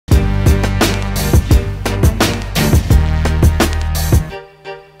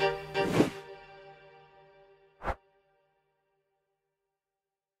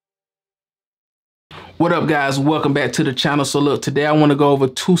What up, guys? Welcome back to the channel. So look, today I want to go over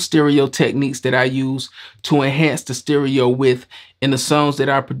 2 stereo techniques that I use to enhance the stereo width in the songs that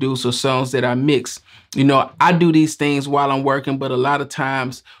I produce or songs that I mix. You know, I do these things while I'm working, but a lot of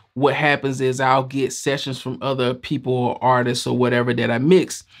times what happens is I'll get sessions from other people or artists or whatever that I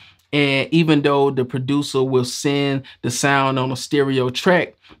mix. And even though the producer will send the sound on a stereo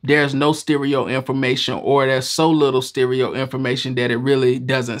track, there's no stereo information, or there's so little stereo information that it really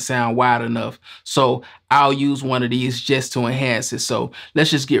doesn't sound wide enough. So I'll use one of these just to enhance it. So let's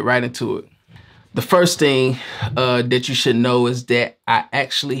just get right into it. The first thing that you should know is that I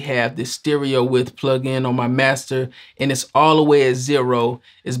actually have this stereo width plugin on my master, and it's all the way at 0.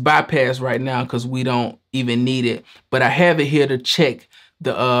 It's bypassed right now because we don't even need it, but I have it here to check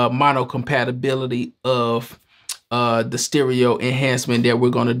the mono compatibility of the stereo enhancement that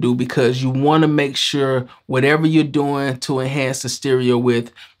we're going to do, because you want to make sure whatever you're doing to enhance the stereo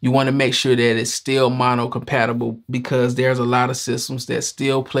width, you want to make sure that it's still mono compatible, because there's a lot of systems that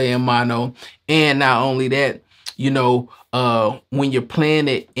still play in mono. And not only that, you know, when you're playing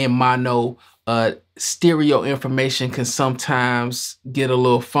it in mono, stereo information can sometimes get a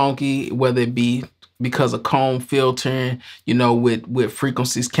little funky, whether it be because of comb filtering, you know, with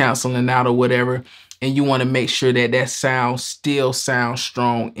frequencies canceling out or whatever. And you want to make sure that that sound still sounds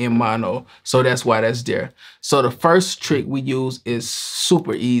strong in mono. So that's why that's there. So the first trick we use is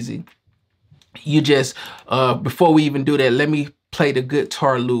super easy. You just, before we even do that, let me play the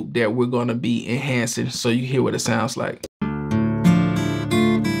guitar loop that we're going to be enhancing so you hear what it sounds like.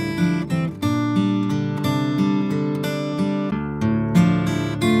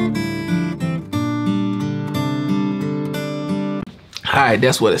 All right,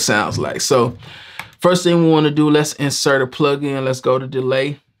 that's what it sounds like. So first thing we want to do, let's insert a plugin. Let's go to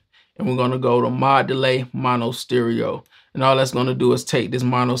delay, and we're going to go to mod delay, mono stereo. And all that's going to do is take this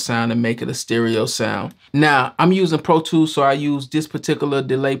mono sound and make it a stereo sound. Now, I'm using Pro Tools, so I use this particular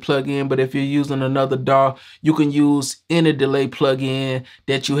delay plugin. But if you're using another DAW, you can use any delay plugin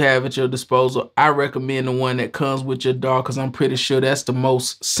that you have at your disposal. I recommend the one that comes with your DAW because I'm pretty sure that's the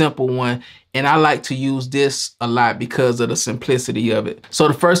most simple one. And I like to use this a lot because of the simplicity of it. So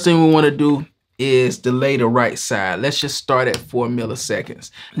the first thing we want to do is delay the right side. Let's just start at 4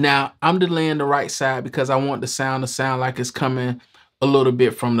 milliseconds. Now, I'm delaying the right side because I want the sound to sound like it's coming a little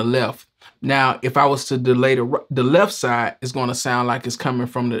bit from the left. Now, if I was to delay the left side, it's going to sound like it's coming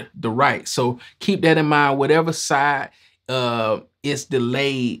from the right. So keep that in mind. Whatever side it's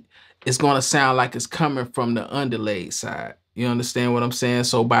delayed, it's going to sound like it's coming from the undelayed side. You understand what I'm saying?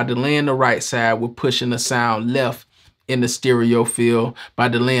 So by delaying the right side, we're pushing the sound left in the stereo field. By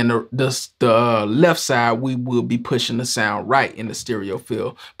delaying the left side, we will be pushing the sound right in the stereo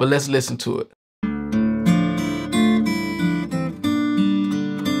field. But let's listen to it.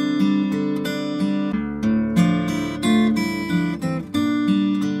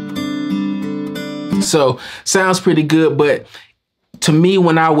 So sounds pretty good, but to me,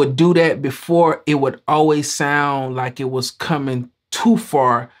 when I would do that before, it would always sound like it was coming too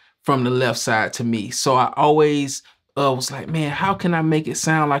far from the left side to me. So I always was like, man, how can I make it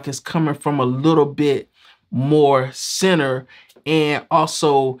sound like it's coming from a little bit more center, and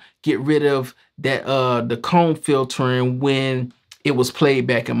also get rid of that the comb filtering when it was played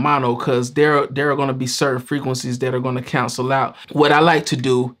back in mono, because there are going to be certain frequencies that are going to cancel out. What I like to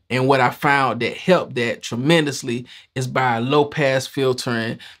do, and what I found that helped that tremendously, is by low pass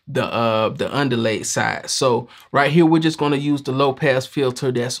filtering the undelayed side. So right here, we're just going to use the low pass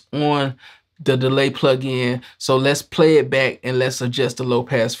filter that's on the delay plugin. So let's play it back and let's adjust the low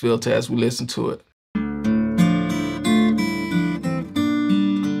pass filter as we listen to it.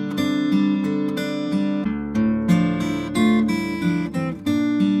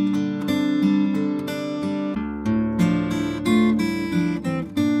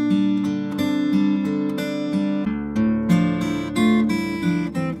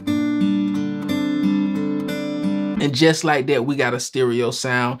 And just like that, we got a stereo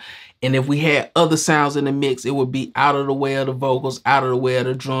sound. And if we had other sounds in the mix, it would be out of the way of the vocals, out of the way of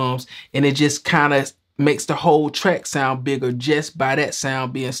the drums. And it just kind of makes the whole track sound bigger just by that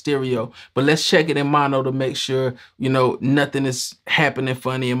sound being stereo. But let's check it in mono to make sure, you know, nothing is happening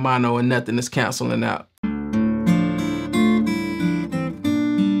funny in mono and nothing is canceling out.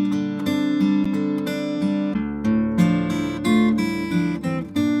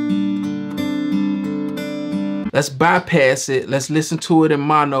 Let's bypass it. Let's listen to it in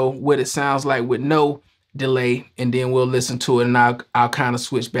mono, what it sounds like with no delay, and then we'll listen to it, and I'll kind of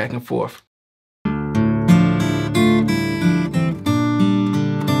switch back and forth.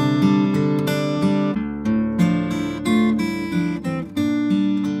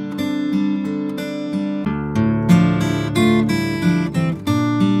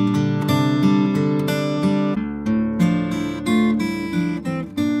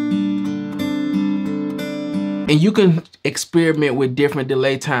 And you can experiment with different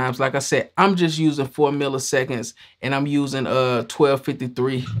delay times. Like I said, I'm just using 4 milliseconds, and I'm using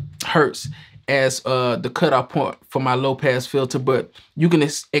 1253 hertz as the cutoff point for my low pass filter. But you can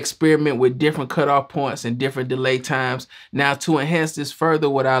experiment with different cutoff points and different delay times. Now, to enhance this further,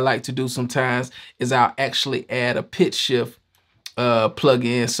 what I like to do sometimes is I'll actually add a pitch shift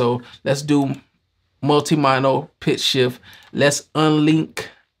plug-in. So let's do multi-mono pitch shift. Let's unlink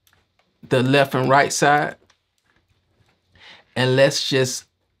the left and right side, and let's just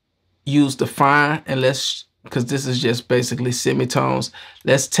use the fine, and because this is just basically semitones,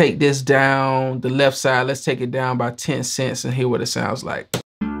 let's take this down the left side. Let's take it down by 10 cents and hear what it sounds like.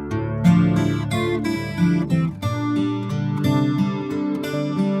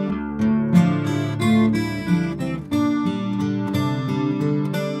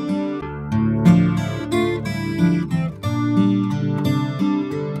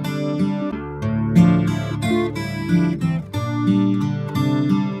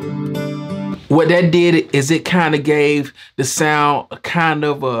 What that did is it kind of gave the sound a kind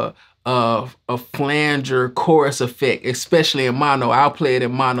of a flanger chorus effect, especially in mono. I'll play it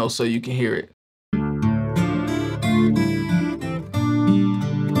in mono so you can hear it.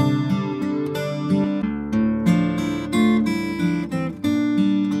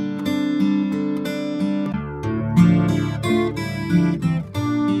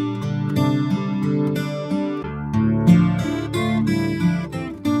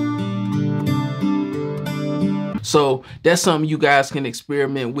 So that's something you guys can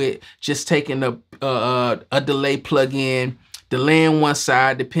experiment with, just taking a delay plug-in, delaying one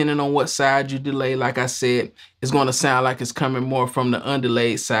side. Depending on what side you delay, like I said, it's going to sound like it's coming more from the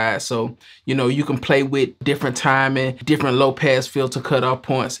undelayed side. So, you know, you can play with different timing, different low pass filter cutoff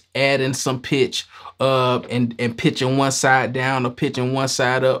points, adding some pitch, and pitching one side down or pitching one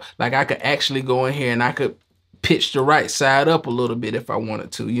side up. Like I could actually go in here and I could pitch the right side up a little bit if I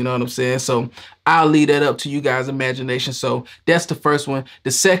wanted to, you know what I'm saying? So I'll leave that up to you guys' imagination. So that's the first one. The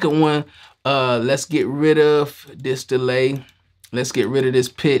second one, let's get rid of this delay. Let's get rid of this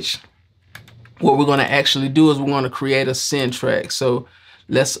pitch. What we're gonna actually do is we're gonna create a send track. So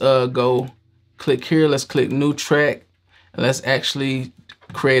let's go click here, let's click new track, and let's actually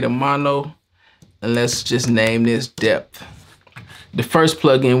create a mono, and let's just name this depth. The first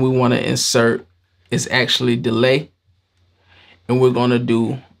plugin we wanna insert is actually delay, and we're gonna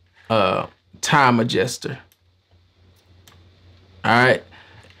do time adjuster. All right,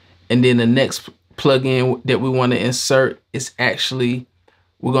 and then the next plugin that we want to insert is actually,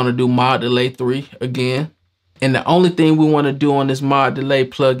 we're gonna do mod delay 3 again. And the only thing we want to do on this mod delay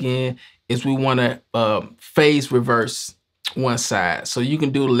plugin is we want to phase reverse one side, so you can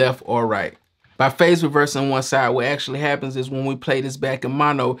do left or right. By phase reversing one side, what actually happens is when we play this back in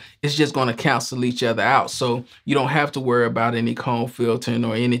mono, it's just going to cancel each other out. So you don't have to worry about any cone filtering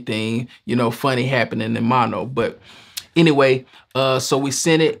or anything, you know, funny happening in mono. But anyway, so we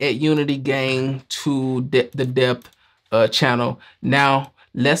send it at unity gain to the depth channel. Now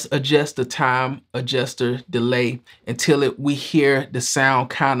let's adjust the time adjuster delay until we hear the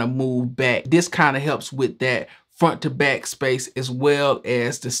sound kind of move back. This kind of helps with that front to back space as well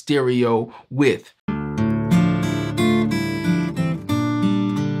as the stereo width.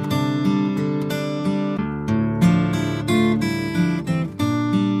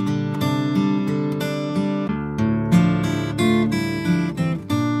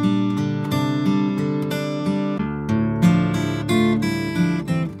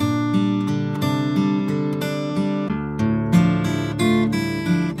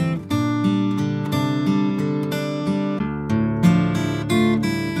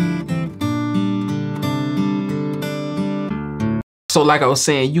 So like I was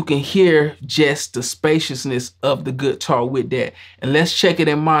saying, you can hear just the spaciousness of the guitar with that. And let's check it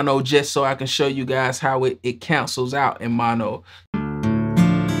in mono just so I can show you guys how it cancels out in mono.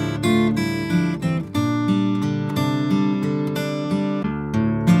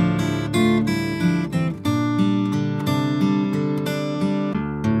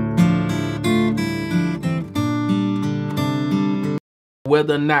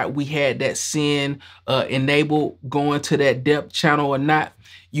 Whether or not we had that send enabled going to that depth channel or not,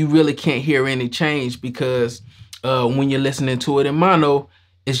 you really can't hear any change because when you're listening to it in mono,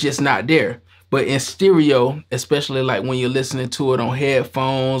 it's just not there. But in stereo, especially like when you're listening to it on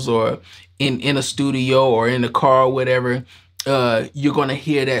headphones or in a studio or in the car or whatever, you're gonna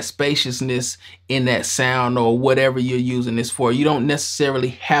hear that spaciousness in that sound or whatever you're using this for. You don't necessarily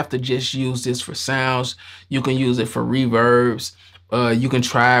have to just use this for sounds. You can use it for reverbs. You can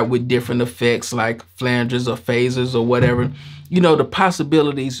try it with different effects like flangers or phasers or whatever. you know, the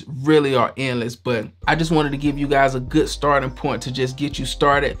possibilities really are endless. But I just wanted to give you guys a good starting point to just get you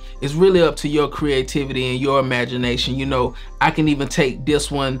started. It's really up to your creativity and your imagination. You know, I can even take this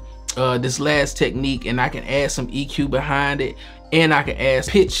one, this last technique, and I can add some EQ behind it, and I can add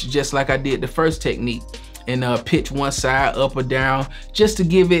pitch just like I did the first technique, and pitch one side up or down just to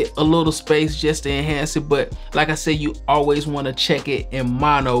give it a little space, just to enhance it. But like I said, you always want to check it in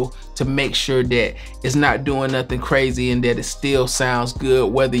mono to make sure that it's not doing nothing crazy and that it still sounds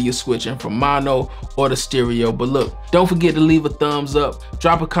good, whether you're switching from mono or the stereo. But look, don't forget to leave a thumbs up,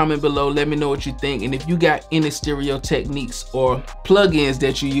 drop a comment below, let me know what you think. And if you got any stereo techniques or plugins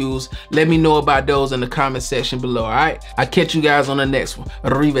that you use, let me know about those in the comment section below. All right, I'll catch you guys on the next one.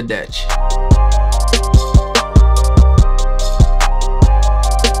 Arrivederci.